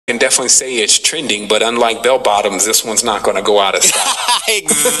can definitely say it's trending, but unlike bell bottoms, this one's not going to go out of style.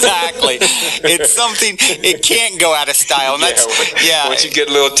 Exactly. It's something, it can't go out of style. And that's, once you get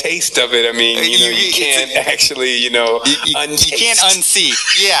a little taste of it, I mean, you can't actually, unsee. You can't unsee.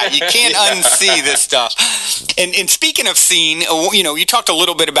 Yeah, you can't unsee this stuff. And speaking of seeing, you talked a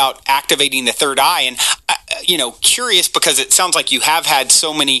little bit about activating the third eye, and curious because it sounds like you have had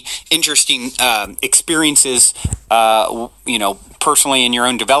so many interesting experiences, personally in your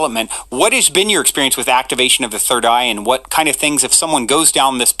own development. What has been your experience with activation of the third eye, and what kind of things, if someone goes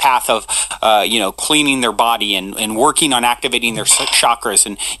down this path of, cleaning their body and working on activating their chakras?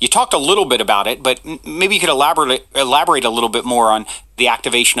 And you talked a little bit about it, but maybe you could elaborate a little bit more on the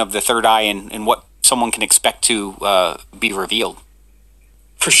activation of the third eye and what someone can expect to be revealed.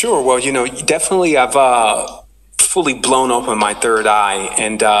 For sure. Well, definitely I've fully blown open my third eye,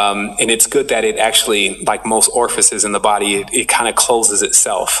 and it's good that it actually, like most orifices in the body, it kind of closes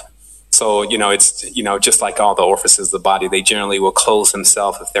itself. So, it's, just like all the orifices of the body, they generally will close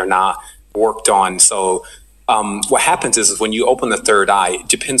themselves if they're not worked on. So what happens is when you open the third eye, it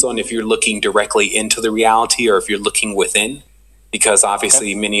depends on if you're looking directly into the reality or if you're looking within, because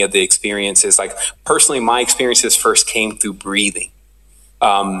obviously many of the experiences, like personally, my experiences first came through breathing.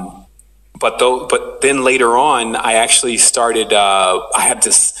 But then later on, I actually started, I had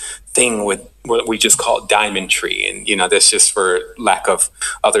this thing with what we just call diamond tree. And, that's just for lack of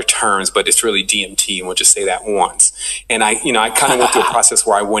other terms, but it's really DMT. And we'll just say that once. And I kind of went through a process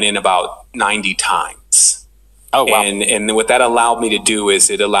where I went in about 90 times. Oh, wow. And what that allowed me to do is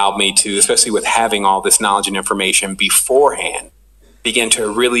it allowed me to, especially with having all this knowledge and information beforehand, begin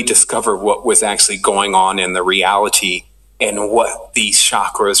to really discover what was actually going on in the reality and what these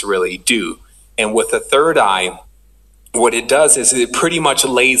chakras really do. And with the third eye, what it does is it pretty much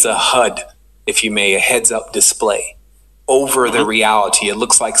lays a HUD, if you may, a heads-up display over the reality. It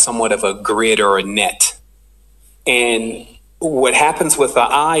looks like somewhat of a grid or a net. And what happens with the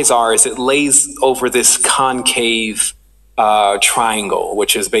eyes is it lays over this concave triangle,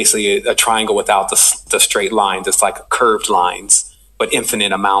 which is basically a triangle without the straight lines. It's like curved lines, but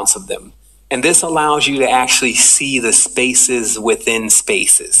infinite amounts of them. And this allows you to actually see the spaces within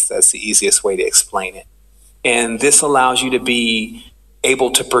spaces. That's the easiest way to explain it. And this allows you to be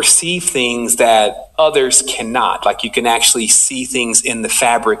able to perceive things that others cannot. Like you can actually see things in the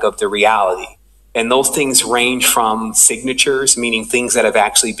fabric of the reality. And those things range from signatures, meaning things that have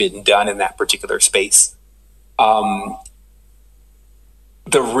actually been done in that particular space. The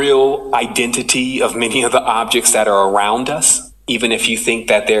real identity of many of the objects that are around us, even if you think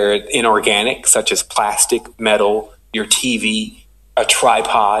that they're inorganic, such as plastic, metal, your TV, a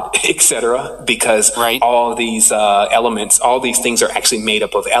tripod, etc., because all these elements, all these things are actually made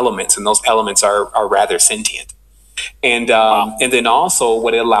up of elements, and those elements are rather sentient. And and then also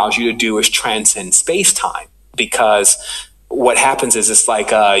what it allows you to do is transcend space-time, because what happens is it's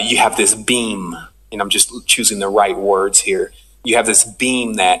like you have this beam, and I'm just choosing the right words here. You have this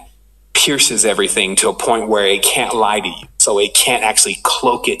beam that pierces everything to a point where it can't lie to you. So it can't actually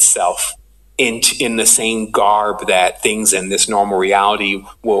cloak itself in the same garb that things in this normal reality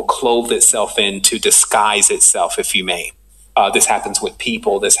will clothe itself in to disguise itself, if you may. This happens with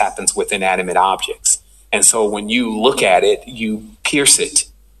people. This happens with inanimate objects. And so when you look at it, you pierce it.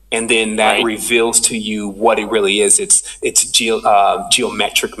 And then that reveals to you what it really is. It's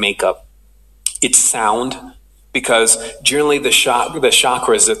geometric makeup. It's sound. Because generally the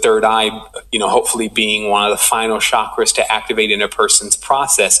chakras, the third eye, hopefully being one of the final chakras to activate in a person's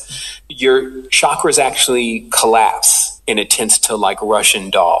process, your chakras actually collapse in a tense to like Russian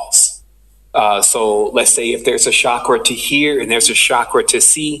dolls. So let's say if there's a chakra to hear and there's a chakra to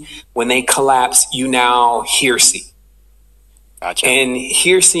see, when they collapse, you now hear see. Gotcha. And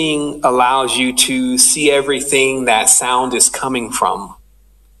hear seeing allows you to see everything that sound is coming from.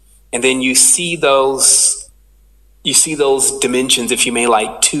 And then you see those dimensions, if you may,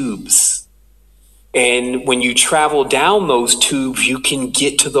 like tubes. And when you travel down those tubes, you can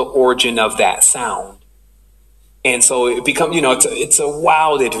get to the origin of that sound. And so it becomes, it's a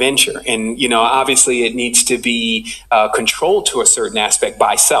wild adventure. And, obviously it needs to be controlled to a certain aspect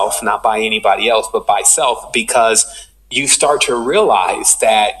by self, not by anybody else, but by self, because you start to realize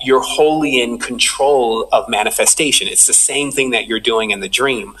that you're wholly in control of manifestation. It's the same thing that you're doing in the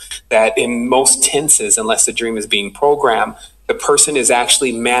dream, that in most tenses, unless the dream is being programmed, the person is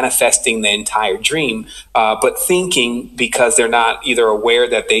actually manifesting the entire dream, but thinking, because they're not either aware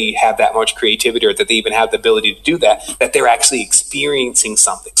that they have that much creativity or that they even have the ability to do that they're actually experiencing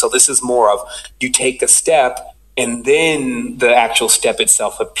something. So this is more of, you take a step and then the actual step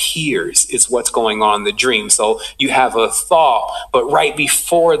itself appears. It's what's going on in the dream. So you have a thought, but right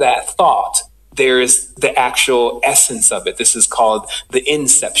before that thought, there's the actual essence of it. This is called the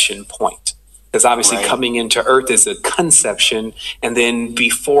inception point. Because obviously coming into Earth is a conception, and then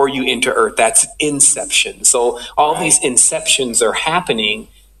before you enter Earth, that's inception. So all these inceptions are happening.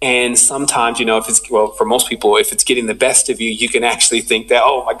 And sometimes, if it's, for most people, if it's getting the best of you, you can actually think that,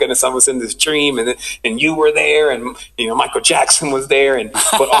 oh my goodness, I was in this dream and you were there, and, Michael Jackson was there.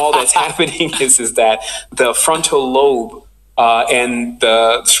 But all that's happening is that the frontal lobe and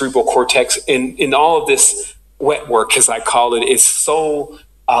the cerebral cortex in all of this wet work, as I call it, is so,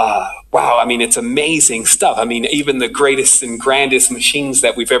 wow. I mean, it's amazing stuff. I mean, even the greatest and grandest machines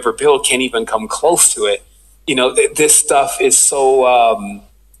that we've ever built can't even come close to it. This stuff is so,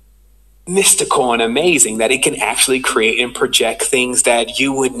 mystical and amazing that it can actually create and project things that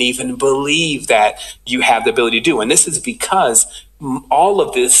you wouldn't even believe that you have the ability to do. And this is because all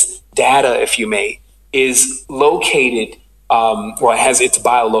of this data, if you may, is located, it's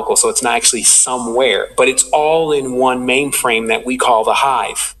biolocal, so it's not actually somewhere, but it's all in one mainframe that we call the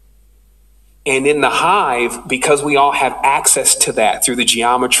hive. And in the hive, because we all have access to that through the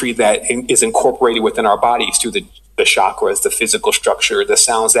geometry that is incorporated within our bodies, through the chakras, the physical structure, the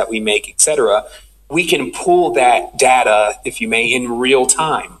sounds that we make, etc., we can pull that data, if you may, in real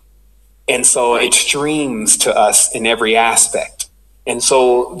time. And so it streams to us in every aspect. And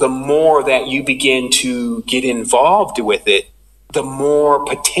so the more that you begin to get involved with it, the more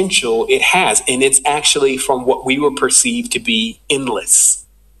potential it has. And it's actually from what we would perceive to be endless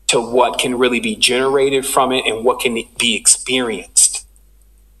to what can really be generated from it and what can be experienced.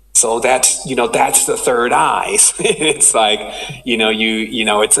 So that's the third eye. It's like,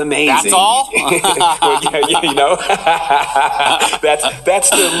 it's amazing. That's all? That's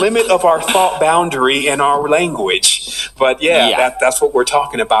the limit of our thought boundary and our language. But that's what we're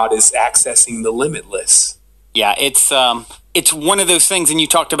talking about, is accessing the limitless. Yeah, it's one of those things, and you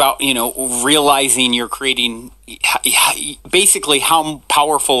talked about, realizing you're creating, basically how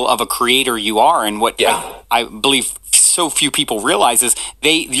powerful of a creator you are, and what I believe so few people realize is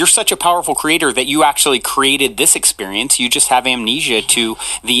you're such a powerful creator that you actually created this experience. You just have amnesia to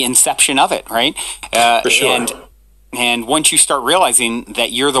the inception of it, right? For sure. And once you start realizing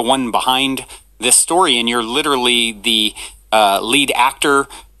that you're the one behind this story, and you're literally the lead actor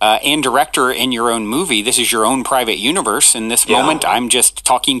and director in your own movie, this is your own private universe. In this moment, I'm just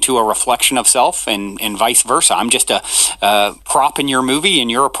talking to a reflection of self, and vice versa. I'm just a prop in your movie, and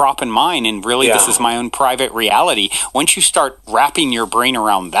you're a prop in mine, and really this is my own private reality. Once you start wrapping your brain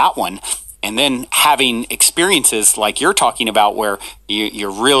around that one, and then having experiences like you're talking about, where you're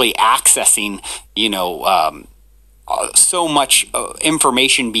really accessing, so much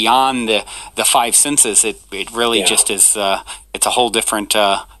information beyond the five senses, it really just is, it's a whole different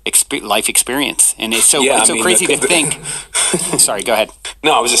life experience. And it's so crazy to think. Sorry, go ahead.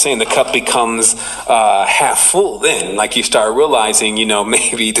 No, I was just saying the cup becomes half full then. Like you start realizing,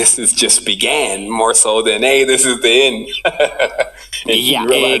 maybe this is just began more so than, hey, this is the end. And you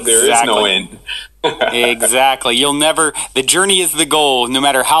realize there is no end. Exactly. The journey is the goal. No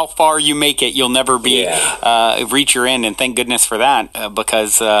matter how far you make it, you'll never reach your end. And thank goodness for that,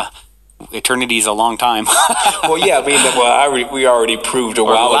 because eternity is a long time. We already proved a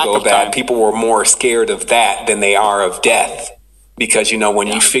while ago that people were more scared of that than they are of death. Because, when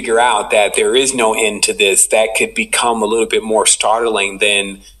you figure out that there is no end to this, that could become a little bit more startling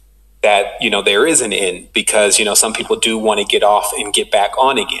than that, there is an end. Because, some people do want to get off and get back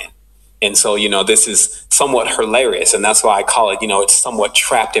on again. And so, this is somewhat hilarious. And that's why I call it, it's somewhat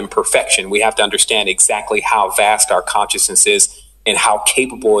trapped in perfection. We have to understand exactly how vast our consciousness is and how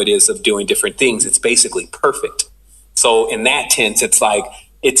capable it is of doing different things. It's basically perfect. So in that sense, it's like,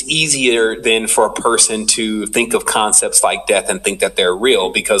 it's easier than for a person to think of concepts like death and think that they're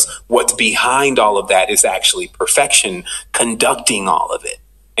real, because what's behind all of that is actually perfection conducting all of it.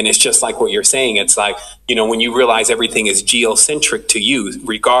 And it's just like what you're saying. It's like, when you realize everything is geocentric to you,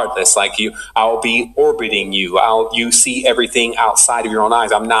 regardless, like I'll be orbiting you. You see everything outside of your own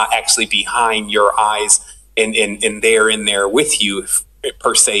eyes. I'm not actually behind your eyes and there in there with you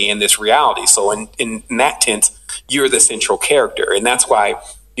per se in this reality. So in that sense, you're the central character. And that's why,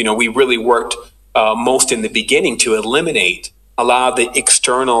 we really worked most in the beginning to eliminate a lot of the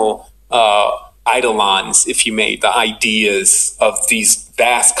external eidolons, if you may, the ideas of these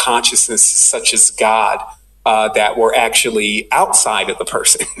vast consciousnesses such as God that were actually outside of the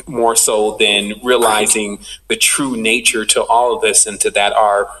person, more so than realizing the true nature to all of this, and to that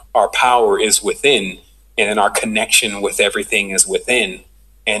our power is within, and our connection with everything is within.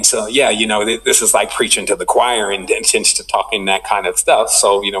 And so, yeah, this is like preaching to the choir and tends to talking that kind of stuff.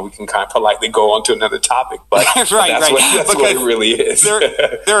 So, we can kind of politely go on to another topic, but that's what it really is.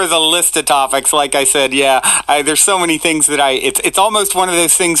 there is a list of topics. Like I said, there's so many things that it's almost one of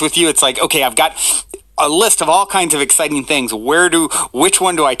those things with you. It's like, okay, I've got a list of all kinds of exciting things. Which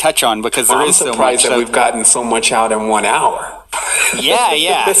one do I touch on? Because there is so much. I'm surprised that we've gotten so much out in 1 hour.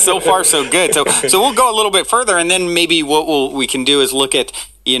 Yeah. So far, so good. So we'll go a little bit further, and then maybe what we can do is look at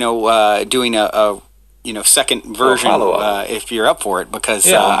doing a second version if you're up for it. Because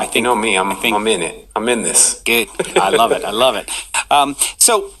I think I'm in it. I'm in this. Good. I love it.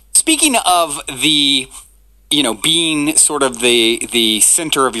 So speaking of the being sort of the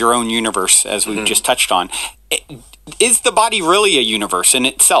center of your own universe, as we've just touched on. Is the body really a universe in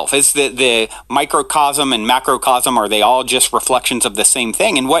itself? Is the microcosm and macrocosm, are they all just reflections of the same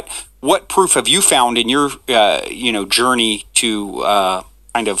thing? And what proof have you found in your journey to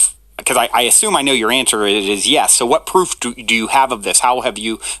kind of, because I assume I know your answer is yes. So what proof do you have of this? How have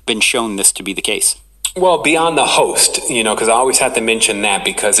you been shown this to be the case? Well, beyond the host, because I always have to mention that,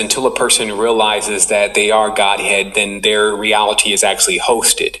 because until a person realizes that they are Godhead, then their reality is actually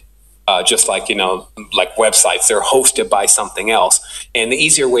hosted. Just like, like websites, they're hosted by something else. And the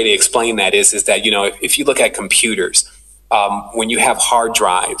easier way to explain that is that, if you look at computers, when you have hard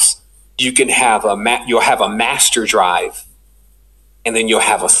drives, you can have you'll have a master drive, and then you'll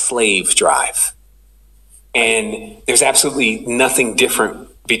have a slave drive. And there's absolutely nothing different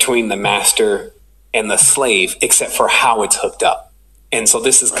between the master and the slave, except for how it's hooked up. And so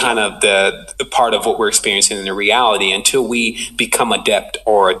this is kind of the part of what we're experiencing in the reality. Until we become adept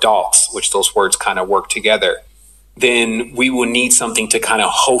or adults, which those words kind of work together, then we will need something to kind of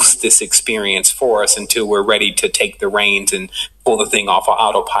host this experience for us until we're ready to take the reins and pull the thing off of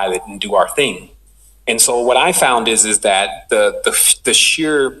autopilot and do our thing. And so what I found is that the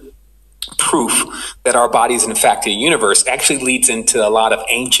sheer proof that our body is in fact a universe actually leads into a lot of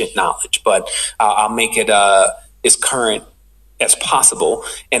ancient knowledge, but I'll make it as current as possible.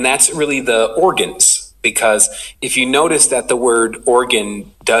 And that's really the organs, because if you notice that the word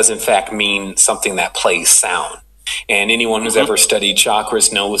organ does in fact mean something that plays sound. And anyone who's ever studied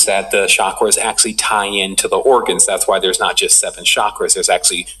chakras knows that the chakras actually tie into the organs. That's why there's not just 7 chakras. There's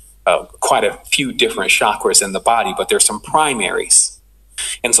actually quite a few different chakras in the body, but there's some primaries.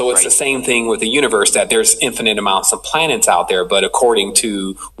 And so it's the same thing with the universe, that there's infinite amounts of planets out there, but according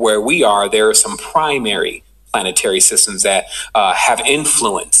to where we are, there are some primary planetary systems that have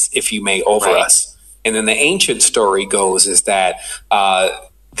influence, if you may, over us. And then the ancient story goes is that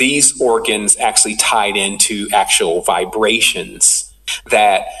these organs actually tied into actual vibrations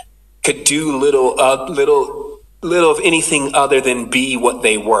that could do little of anything other than be what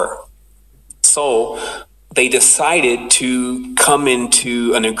they were. So they decided to come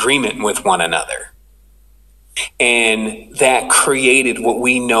into an agreement with one another. And that created what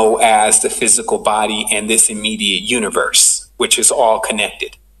we know as the physical body and this immediate universe, which is all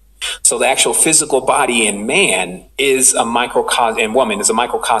connected. So the actual physical body in man is a microcosm, and woman is a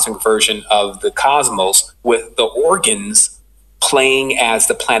microcosmic version of the cosmos, with the organs playing as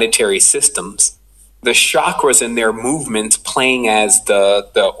the planetary systems, the chakras and their movements playing as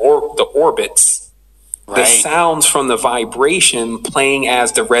the orbits, the sounds from the vibration playing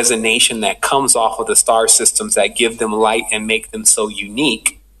as the resonation that comes off of the star systems that give them light and make them so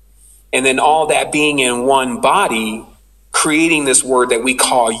unique. And then all that being in one body, creating this word that we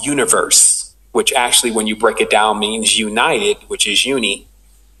call universe, which actually, when you break it down, means united, which is uni,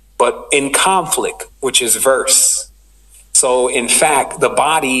 but in conflict, which is verse. So in fact, the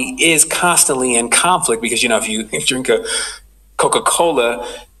body is constantly in conflict, because, if you drink a Coca-Cola,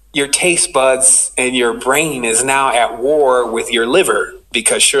 your taste buds and your brain is now at war with your liver,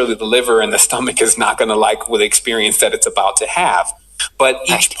 because surely the liver and the stomach is not going to like the experience that it's about to have. But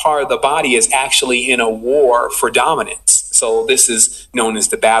each part of the body is actually in a war for dominance. So this is known as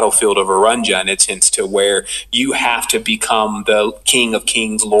the battlefield of Arunja, and it tends to where you have to become the king of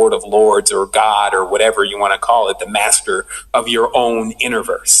kings, lord of lords, or God, or whatever you want to call it, the master of your own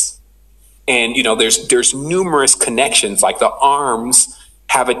universe. And, there's numerous connections, like the arms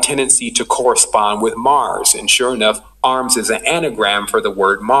have a tendency to correspond with Mars. And sure enough, arms is an anagram for the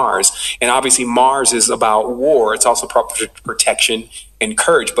word Mars. And obviously Mars is about war. It's also protection and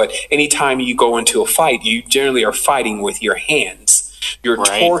courage. But anytime you go into a fight, you generally are fighting with your hands. Your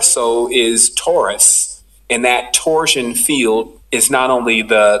torso is Taurus, and that torsion field is not only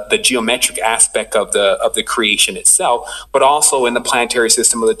the geometric aspect of the creation itself, but also in the planetary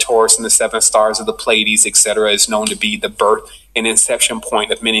system of the Taurus and the 7 stars of the Pleiades, etc., is known to be the birth and inception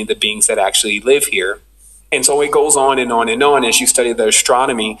point of many of the beings that actually live here. And so it goes on and on and on as you study the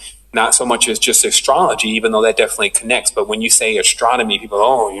astronomy, not so much as just astrology, even though that definitely connects. But when you say astronomy,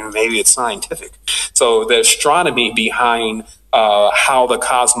 people, maybe it's scientific. So the astronomy behind how the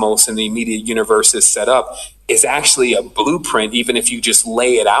cosmos and the immediate universe is set up is actually a blueprint, even if you just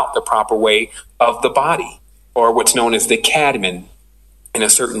lay it out the proper way, of the body, or what's known as the cadman, in a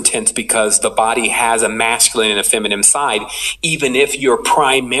certain tense, because the body has a masculine and a feminine side. Even if you're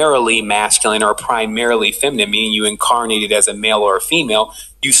primarily masculine or primarily feminine, meaning you incarnated as a male or a female,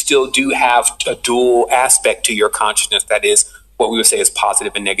 you still do have a dual aspect to your consciousness that is what we would say is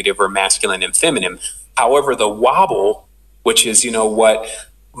positive and negative, or masculine and feminine. However, the wobble, which is, what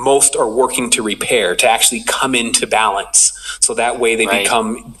most are working to repair, to actually come into balance, so that way they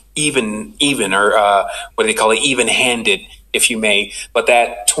become even, or what do they call it, even-handed, if you may. But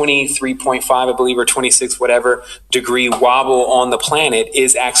that 23.5, I believe, or 26, whatever degree wobble on the planet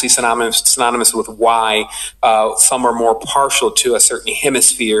is actually synonymous with why some are more partial to a certain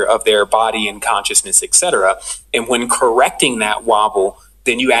hemisphere of their body and consciousness, etc. And when correcting that wobble,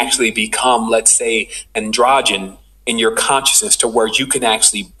 then you actually become, let's say, androgen in your consciousness, to where you can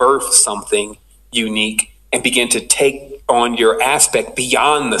actually birth something unique and begin to take on your aspect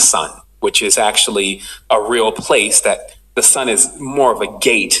beyond the sun, which is actually a real place. That the sun is more of a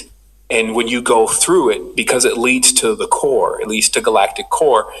gate. And when you go through it, because it leads to the core, it leads to galactic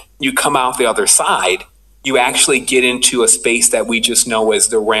core, you come out the other side, you actually get into a space that we just know as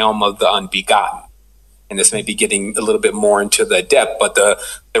the realm of the unbegotten. And this may be getting a little bit more into the depth, but the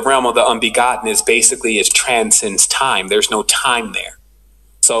realm of the unbegotten is basically, it transcends time. There's no time there.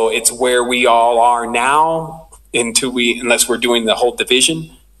 So it's where we all are now, unless we're doing the whole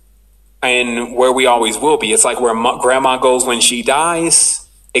division, and where we always will be. It's like where grandma goes when she dies,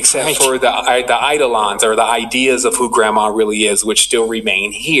 except for the eidolons, or the ideas of who grandma really is, which still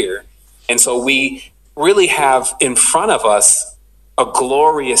remain here. And so we really have in front of us a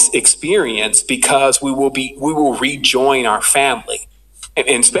glorious experience, because we will rejoin our family.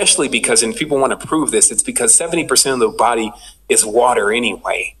 And especially because, and people want to prove this, it's because 70% of the body is water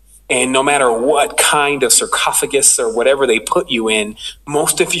anyway. And no matter what kind of sarcophagus or whatever they put you in,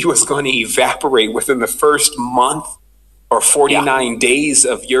 most of you is going to evaporate within the first month or 49 days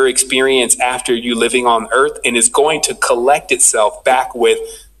of your experience after you living on Earth, and is going to collect itself back with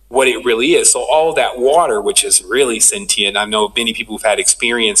what it really is. So all that water, which is really sentient, I know many people who've had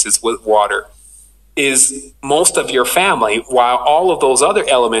experiences with water, is most of your family, while all of those other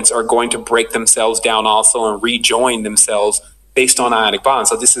elements are going to break themselves down also and rejoin themselves based on ionic bonds.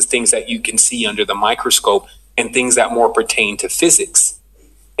 So this is things that you can see under the microscope, and things that more pertain to physics.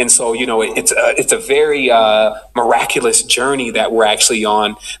 And so, it's a very miraculous journey that we're actually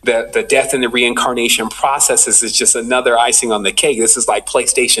on. The death and the reincarnation processes is just another icing on the cake. This is like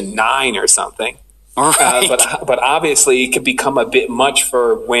PlayStation 9 or something. Right. But obviously it can become a bit much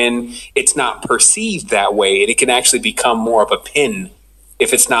for when it's not perceived that way. And it can actually become more of a pin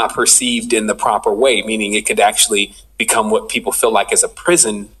if it's not perceived in the proper way, meaning it could actually become what people feel like is a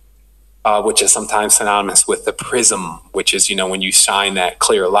prison, which is sometimes synonymous with the prism, which is, when you shine that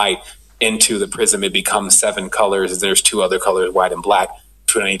clear light into the prism, it becomes 7 colors. And there's 2 other colors, white and black,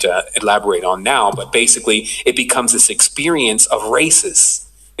 which we don't need to elaborate on now. But basically, it becomes this experience of races.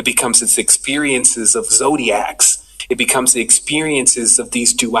 It becomes this experiences of zodiacs. It becomes the experiences of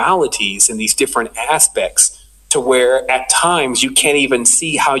these dualities and these different aspects, to where at times you can't even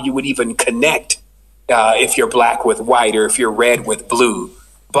see how you would even connect if you're black with white, or if you're red with blue.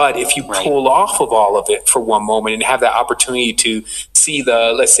 But if you pull off of all of it for one moment and have that opportunity to see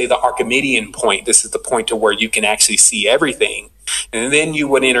let's say the Archimedean point, this is the point to where you can actually see everything. And then you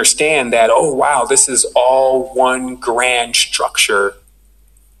would understand that, oh, wow, this is all one grand structure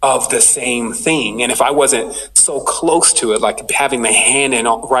of the same thing. And if I wasn't so close to it, like having the hand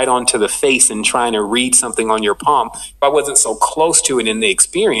right onto the face and trying to read something on your palm, if I wasn't so close to it in the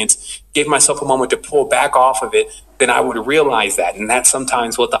experience, gave myself a moment to pull back off of it, then I would realize that. And that's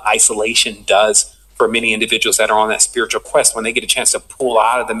sometimes what the isolation does for many individuals that are on that spiritual quest. When they get a chance to pull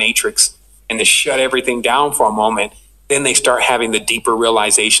out of the matrix and to shut everything down for a moment, then they start having the deeper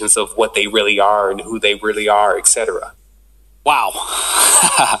realizations of what they really are and who they really are, etc. Wow.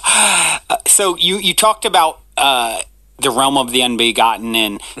 So you talked about the realm of the unbegotten,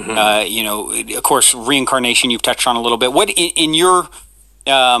 and of course, reincarnation. You've touched on a little bit. What in your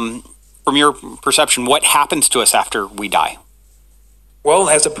from your perception, what happens to us after we die? Well,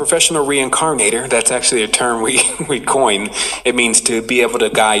 as a professional reincarnator, that's actually a term we coined. It means to be able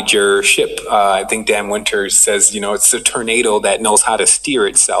to guide your ship. I think Dan Winters says, it's a tornado that knows how to steer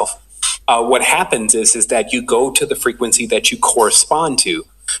itself. What happens is that you go to the frequency that you correspond to,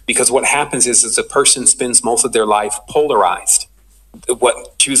 Because what happens is a person spends most of their life polarized,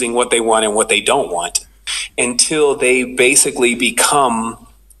 choosing what they want and what they don't want, until they basically become,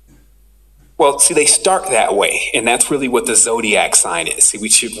 well, see, they start that way, and that's really what the zodiac sign is. See, we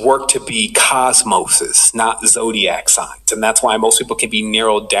should work to be cosmoses, not zodiac signs, and that's why most people can be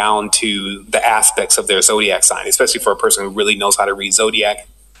narrowed down to the aspects of their zodiac sign, especially for a person who really knows how to read zodiac.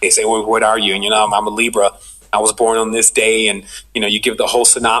 They say, well, what are you? And, I'm a Libra. I was born on this day, and, you give the whole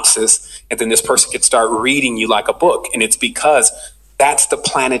synopsis, and then this person could start reading you like a book, and it's because that's the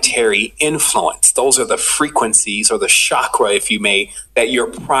planetary influence. Those are the frequencies, or the chakra, if you may, that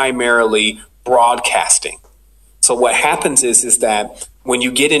you're primarily broadcasting. So what happens is that when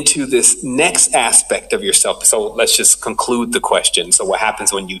you get into this next aspect of yourself, so let's just conclude the question. So what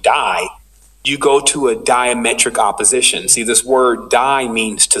happens when you die? You go to a diametric opposition. See, this word die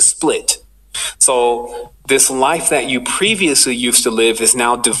means to split. So this life that you previously used to live is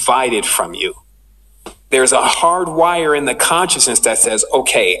now divided from you. There's a hard wire in the consciousness that says,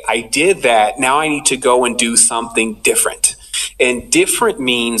 okay, I did that. Now I need to go and do something different. And different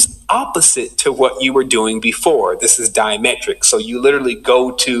means opposite to what you were doing before. This is diametric. So you literally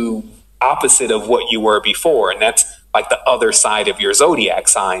go to opposite of what you were before. And that's like the other side of your zodiac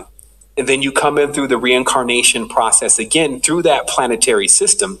sign. And then you come in through the reincarnation process again through that planetary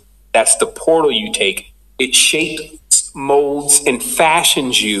system. That's the portal you take. It shapes, molds, and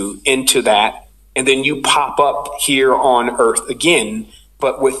fashions you into that. And then you pop up here on Earth again,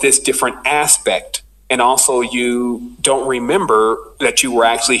 but with this different aspect. And also you don't remember that you were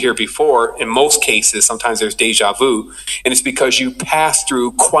actually here before. In most cases, sometimes there's deja vu. And it's because you pass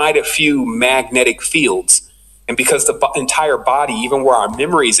through quite a few magnetic fields. And because the entire body, even where our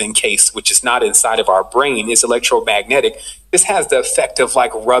memory is encased, which is not inside of our brain, is electromagnetic, this has the effect of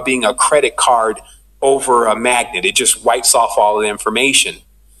like rubbing a credit card over a magnet. It just wipes off all of the information.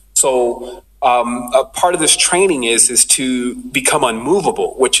 So a part of this training is to become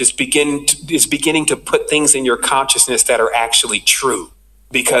unmovable, which is beginning to put things in your consciousness that are actually true,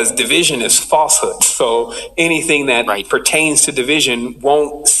 because division is falsehood. So anything that pertains to division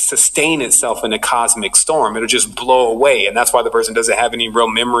won't sustain itself in a cosmic storm. It'll just blow away. And that's why the person doesn't have any real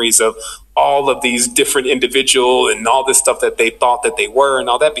memories of all of these different individual and all this stuff that they thought that they were and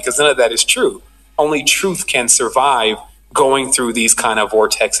all that, because none of that is true. Only truth can survive going through these kind of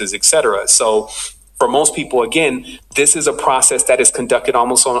vortexes, etc. So for most people, again, this is a process that is conducted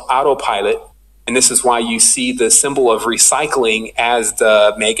almost on autopilot. And this is why you see the symbol of recycling as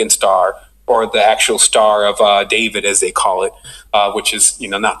the Megan star, or the actual star of David, as they call it, which is,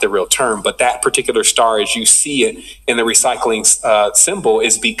 not the real term. But that particular star, as you see it in the recycling symbol,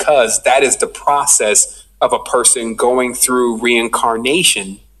 is because that is the process of a person going through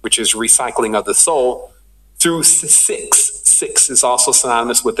reincarnation, which is recycling of the soul, through six. Six is also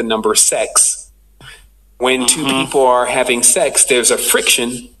synonymous with the number sex. When two people are having sex, there's a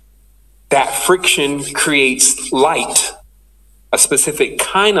friction. That friction creates light, a specific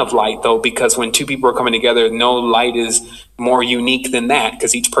kind of light, though, because when two people are coming together, no light is more unique than that,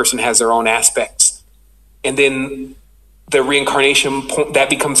 because each person has their own aspects. And then the reincarnation point, that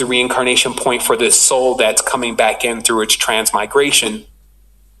becomes a reincarnation point for this soul that's coming back in through its transmigration.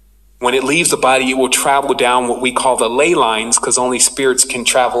 When it leaves the body, it will travel down what we call the ley lines, because only spirits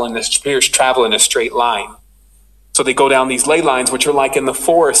travel in a straight line. So they go down these ley lines, which are like in the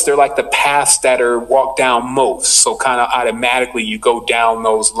forest. They're like the paths that are walked down most. So kind of automatically you go down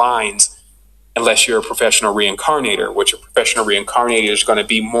those lines, unless you're a professional reincarnator, which a professional reincarnator is going to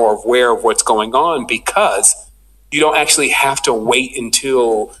be more aware of what's going on, because you don't actually have to wait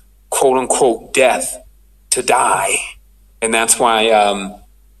until quote unquote death to die. And that's why,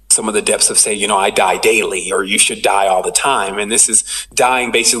 some of the depths of say, I die daily, or you should die all the time. And this is dying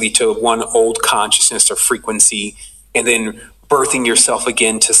basically to one old consciousness or frequency, and then birthing yourself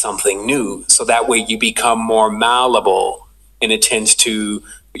again to something new. So that way you become more malleable, and it tends to,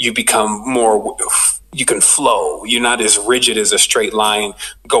 you become more, you can flow. You're not as rigid as a straight line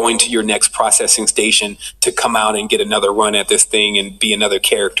going to your next processing station to come out and get another run at this thing and be another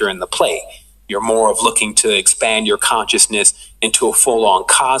character in the play. You're more of looking to expand your consciousness into a full-on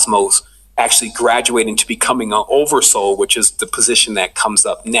cosmos, actually graduating to becoming an oversoul, which is the position that comes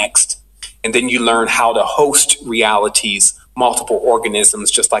up next. And then you learn how to host realities, multiple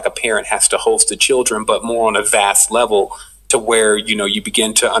organisms, just like a parent has to host the children, but more on a vast level, to where, you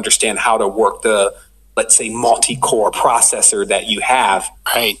begin to understand how to work the, let's say, multi-core processor that you have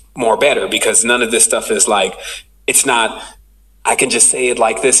more better, because none of this stuff is like, it's not, I can just say it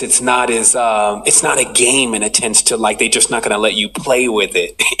like this. It's not it's not a game in a sense to, like, they're just not going to let you play with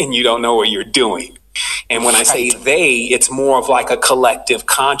it and you don't know what you're doing. And when I say they, it's more of like a collective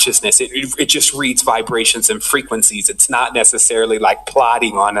consciousness. It just reads vibrations and frequencies. It's not necessarily like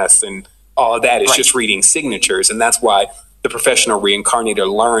plotting on us and all of that. It's just reading signatures. And that's why the professional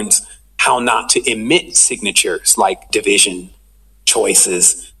reincarnator learns how not to emit signatures like division,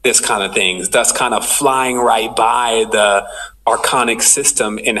 choices, this kind of things, thus kind of flying right by the archonic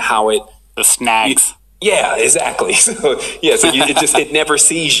system and how it... The snags. Yeah, exactly. So it never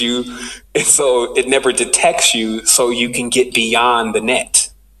sees you, and so it never detects you, so you can get beyond the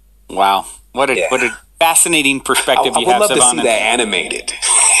net. Wow, what a fascinating perspective you have. I would love to Sevan. see that animated.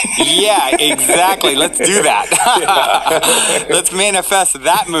 Yeah, exactly. Let's do that. Let's manifest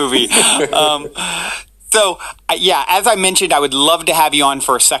that movie. So, as I mentioned, I would love to have you on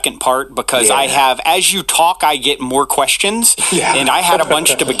for a second part because I have, as you talk, I get more questions, and I had a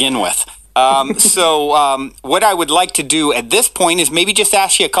bunch to begin with. So what I would like to do at this point is maybe just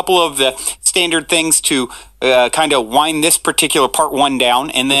ask you a couple of the standard things to kind of wind this particular part 1 down,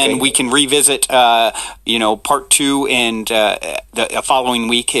 and then we can revisit, part 2 and the following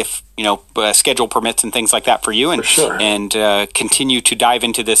week if, schedule permits and things like that for you, and, and continue to dive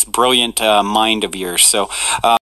into this brilliant mind of yours. So